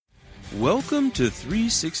Welcome to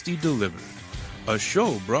 360 Delivered, a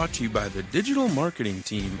show brought to you by the digital marketing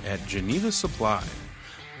team at Geneva Supply.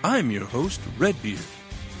 I'm your host, Redbeard.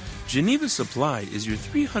 Geneva Supply is your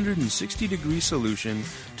 360-degree solution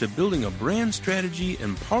to building a brand strategy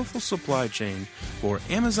and powerful supply chain for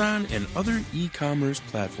Amazon and other e-commerce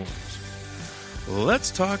platforms.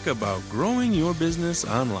 Let's talk about growing your business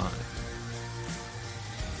online.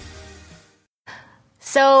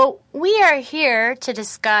 So we are here to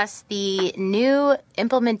discuss the new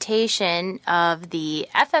implementation of the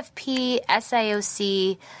FFP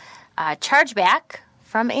SIOC chargeback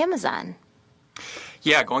from Amazon.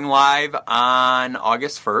 Yeah, going live on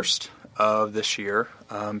August 1st of this year.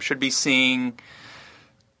 Should be seeing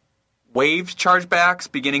waived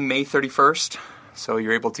chargebacks beginning May 31st. So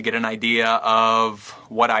you're able to get an idea of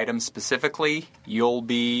what items specifically you'll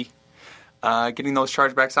be getting those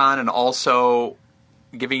chargebacks on, and also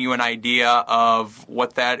giving you an idea of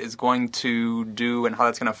what that is going to do and how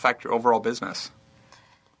that's going to affect your overall business.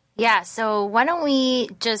 Yeah, so why don't we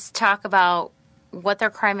just talk about what the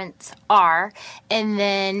requirements are, and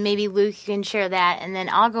then maybe Luke, you can share that, and then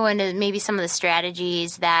I'll go into maybe some of the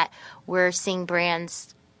strategies that we're seeing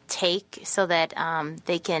brands take so that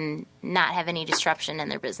they can not have any disruption in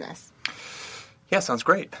their business. Yeah, sounds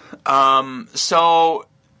great. So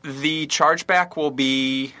the chargeback will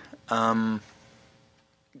be...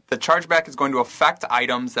 The chargeback is going to affect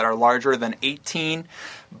items that are larger than 18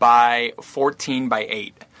 by 14 by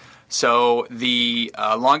 8. So the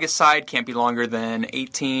longest side can't be longer than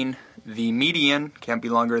 18. The median can't be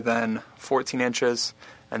longer than 14 inches.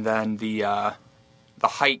 And then the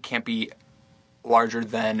height can't be larger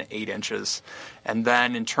than 8 inches. And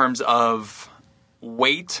then in terms of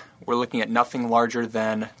weight, we're looking at nothing larger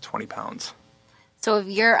than 20 pounds. So if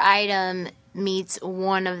your item meets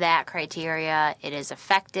one of that criteria, it is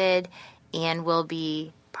affected and will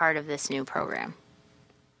be part of this new program.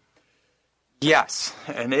 Yes,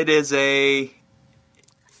 and it is a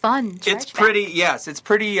fun. It's pretty. Yes, it's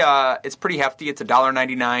pretty. It's pretty hefty. It's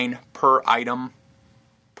 $1.99 per item,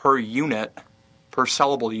 per unit, per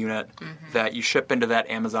sellable unit that you ship into that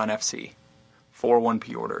Amazon FC for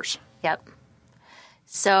 1P orders. Yep.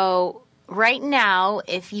 So right now,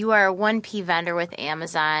 if you are a 1P vendor with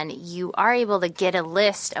Amazon, you are able to get a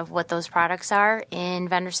list of what those products are in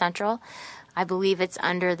Vendor Central. I believe it's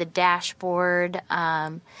under the dashboard.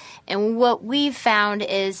 And what we've found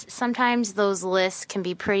is sometimes those lists can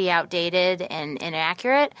be pretty outdated and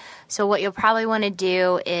inaccurate. So what you'll probably want to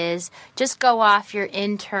do is just go off your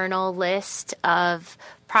internal list of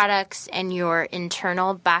products and your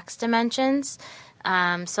internal box dimensions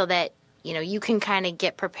so that you can kind of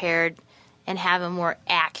get prepared and have a more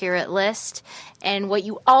accurate list. And what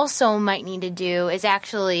you also might need to do is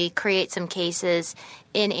actually create some cases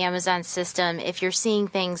in Amazon's system if you're seeing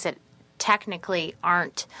things that technically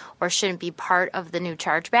aren't or shouldn't be part of the new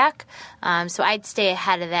chargeback. So I'd stay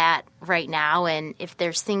ahead of that right now, and if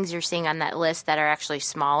there's things you're seeing on that list that are actually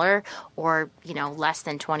smaller or less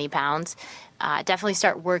than 20 pounds, definitely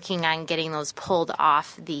start working on getting those pulled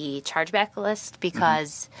off the chargeback list,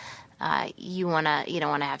 because you don't want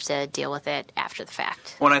to have to deal with it after the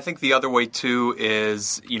fact. Well, and I think the other way too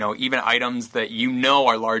is even items that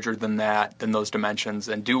are larger than those dimensions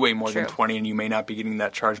and do weigh more than 20, and you may not be getting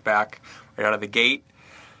that charge back right out of the gate.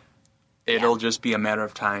 It'll just be a matter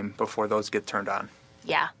of time before those get turned on.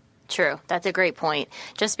 Yeah, true. That's a great point.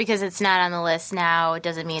 Just because it's not on the list now, it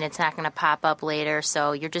doesn't mean it's not going to pop up later.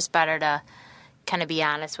 So you're just better to kind of be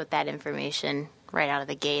honest with that information right out of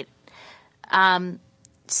the gate.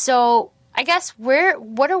 So I guess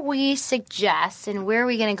what do we suggest, and where are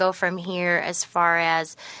we going to go from here as far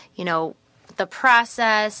as, the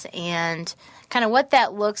process and kind of what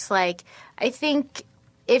that looks like? I think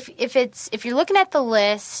if you're looking at the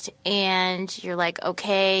list and you're like,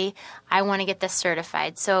 okay, I want to get this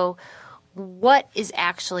certified. So what is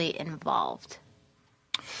actually involved?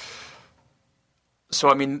 So,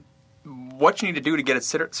 what you need to do to get it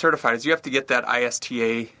certified is you have to get that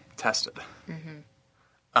ISTA tested.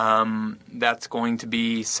 That's going to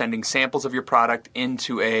be sending samples of your product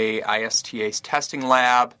into a ISTA's testing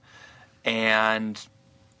lab, and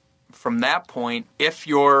from that point, if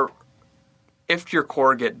your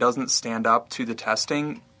corrugate doesn't stand up to the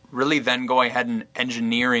testing, really then go ahead and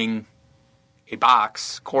engineering a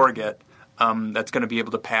box corrugate that's going to be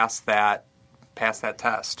able to pass that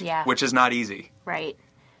test, which is not easy. Right.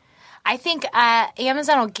 I think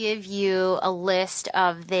Amazon will give you a list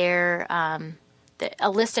of their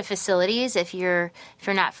a list of facilities if you're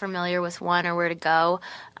not familiar with one or where to go.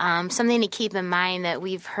 Something to keep in mind that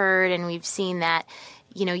we've heard and we've seen that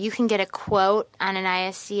you can get a quote on an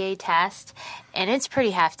ISCA test, and it's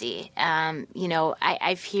pretty hefty.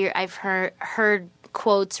 I've heard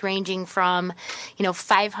quotes ranging from,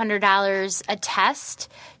 $500 a test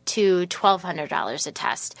to $1,200 a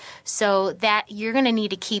test. So that you're going to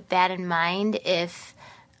need to keep that in mind if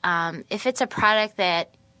it's a product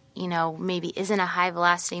that maybe isn't a high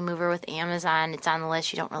velocity mover with Amazon, it's on the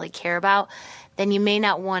list you don't really care about, then you may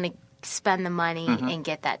not want to spend the money and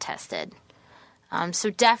get that tested. So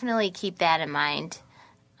definitely keep that in mind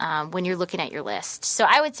when you're looking at your list. So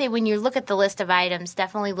I would say when you look at the list of items,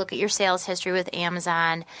 definitely look at your sales history with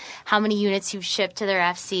Amazon, how many units you've shipped to their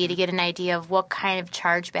FC to get an idea of what kind of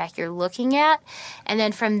chargeback you're looking at. And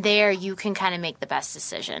then from there, you can kind of make the best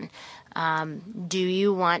decision. Do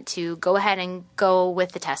you want to go ahead and go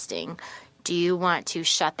with the testing? Do you want to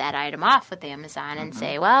shut that item off with Amazon and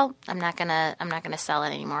say, well, I'm not gonna sell it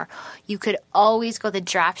anymore? You could always go the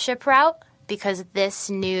drop ship route, because this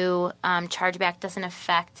new chargeback doesn't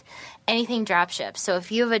affect anything drop ship. So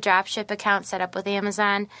if you have a drop ship account set up with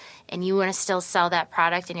Amazon and you want to still sell that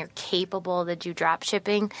product and you're capable to do drop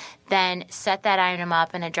shipping, then set that item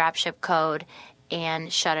up in a drop ship code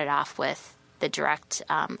and shut it off with the direct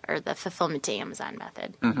or the fulfillment to Amazon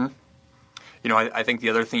method. I think the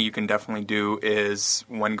other thing you can definitely do is,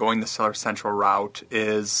 when going the Seller Central route,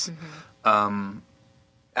 is FBM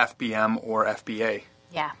or FBA.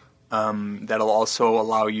 Yeah. That'll also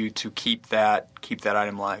allow you to keep that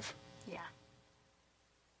item live. Yeah.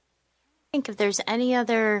 I think if there's any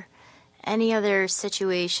other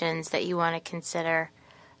situations that you want to consider,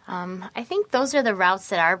 I think those are the routes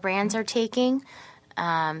that our brands are taking.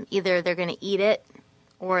 Either they're going to eat it,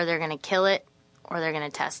 or they're going to kill it, or they're going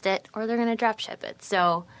to test it, or they're going to drop ship it.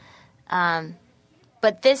 So,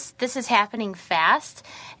 but this is happening fast,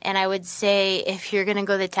 and I would say if you're going to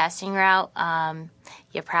go the testing route,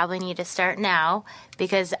 you probably need to start now,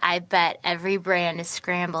 because I bet every brand is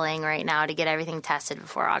scrambling right now to get everything tested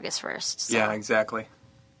before August 1st. So. Yeah, exactly.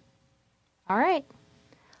 All right.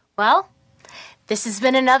 Well, this has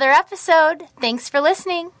been another episode. Thanks for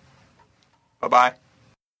listening. Bye-bye.